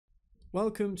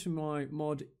Welcome to my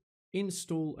mod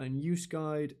install and use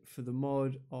guide for the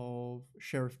mod of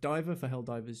SheriffDiver for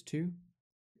Helldivers 2.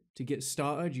 To get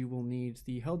started, you will need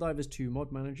the Helldivers 2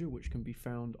 mod manager, which can be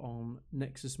found on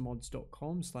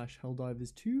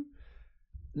nexusmods.com/helldivers2.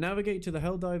 Navigate to the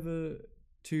Helldiver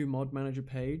 2 mod manager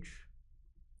page,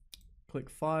 click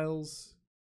Files,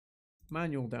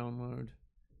 Manual Download,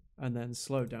 and then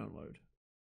Slow Download.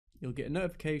 You'll get a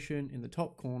notification in the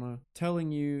top corner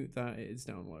telling you that it is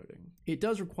downloading. It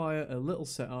does require a little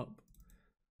setup.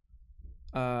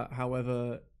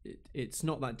 However, it's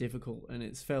not that difficult and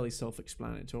it's fairly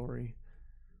self-explanatory.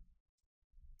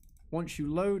 Once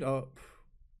you load up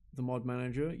the mod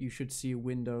manager, you should see a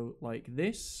window like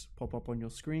this pop up on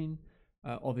your screen.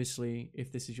 Obviously,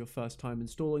 if this is your first time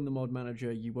installing the mod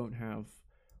manager, you won't have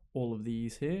all of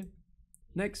these here.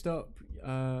 Next up,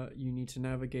 you need to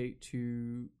navigate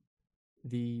to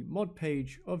the mod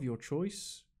page of your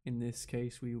choice. In this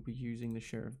case, we will be using the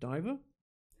SheriffDiver.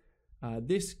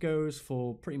 This goes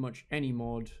for pretty much any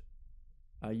mod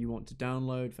you want to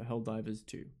download for Helldivers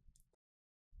 2.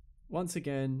 Once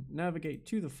again, navigate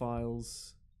to the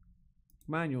files,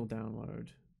 manual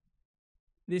download.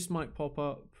 This might pop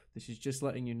up. This is just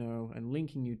letting you know and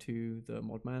linking you to the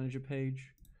mod manager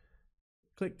page.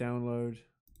 Click download,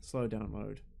 slow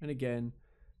download, and again,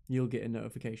 you'll get a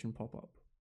notification pop up.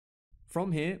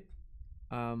 From here,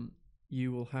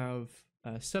 you will have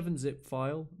a 7-zip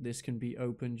file. This can be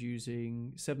opened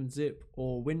using 7-zip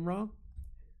or WinRAR.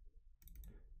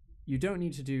 You don't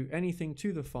need to do anything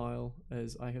to the file,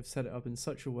 as I have set it up in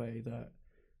such a way that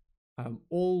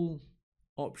all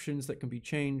options that can be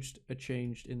changed are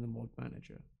changed in the mod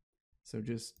manager. So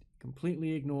just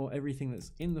completely ignore everything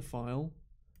that's in the file.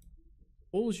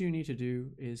 All you need to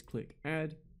do is click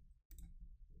Add,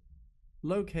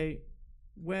 locate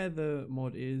where the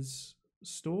mod is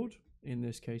stored. In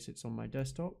this case, it's on my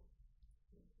desktop.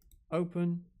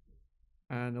 Open,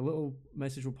 and a little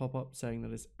message will pop up saying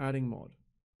that it's adding mod.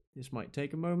 This might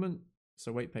take a moment,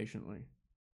 so wait patiently.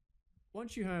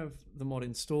 Once you have the mod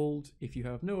installed, if you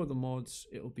have no other mods,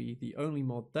 it'll be the only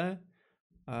mod there.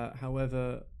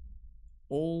 However,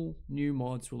 all new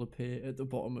mods will appear at the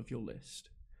bottom of your list.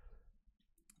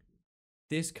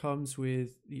 This comes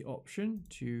with the option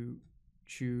to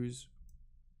choose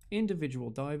individual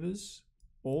divers,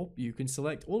 or you can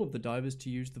select all of the divers to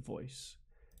use the voice.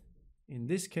 In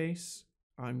this case,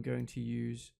 I'm going to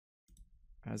use,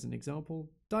 as an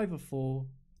example, Diver 4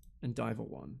 and Diver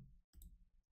 1.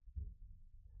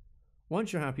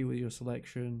 Once you're happy with your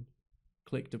selection,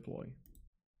 click Deploy.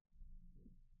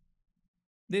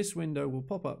 This window will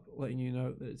pop up letting you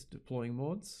know that it's deploying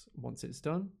mods. Once it's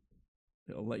done,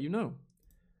 it'll let you know.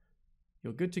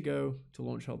 You're good to go to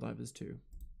launch Helldivers 2.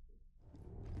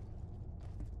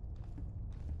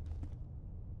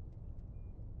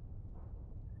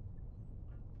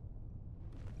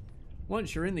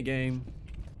 Once you're in the game,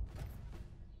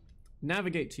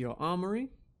 navigate to your armory,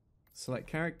 select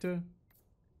character,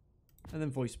 and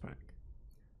then voice pack.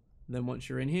 Then once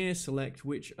you're in here, select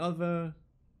which other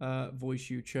voice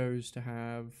you chose to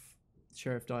have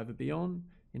SheriffDiver be on.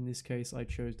 In this case, I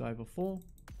chose Diver 4.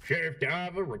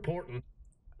 SheriffDiver reporting.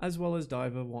 As well as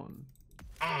Diver 1.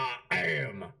 I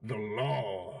am the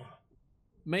law.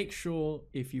 Make sure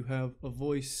if you have a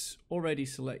voice already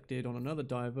selected on another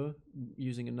diver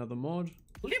using another mod,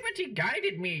 Liberty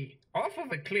guided me off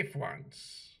of a cliff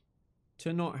once,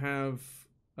 to not have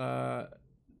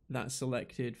that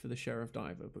selected for the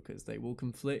SheriffDiver, because they will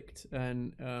conflict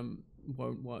and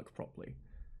won't work properly.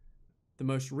 The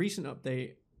most recent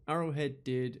update Arrowhead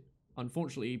did,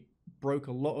 unfortunately, broke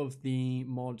a lot of the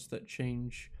mods that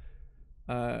change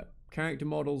character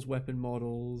models, weapon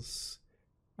models,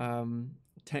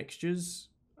 textures,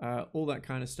 all that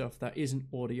kind of stuff that isn't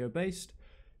audio based.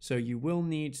 So you will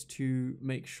need to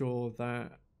make sure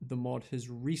that the mod has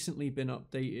recently been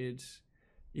updated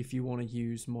if you want to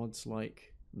use mods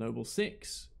like Noble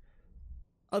 6.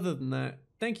 Other than that,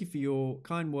 thank you for your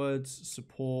kind words,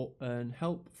 support, and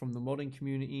help from the modding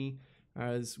community,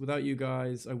 as without you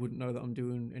guys, I wouldn't know that I'm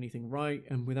doing anything right,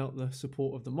 and without the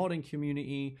support of the modding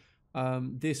community,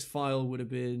 this file would have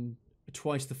been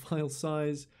twice the file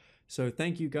size. So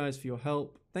thank you guys for your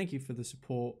help, thank you for the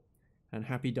support, and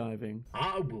happy diving.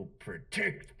 I will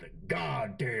protect the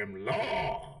goddamn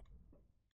law.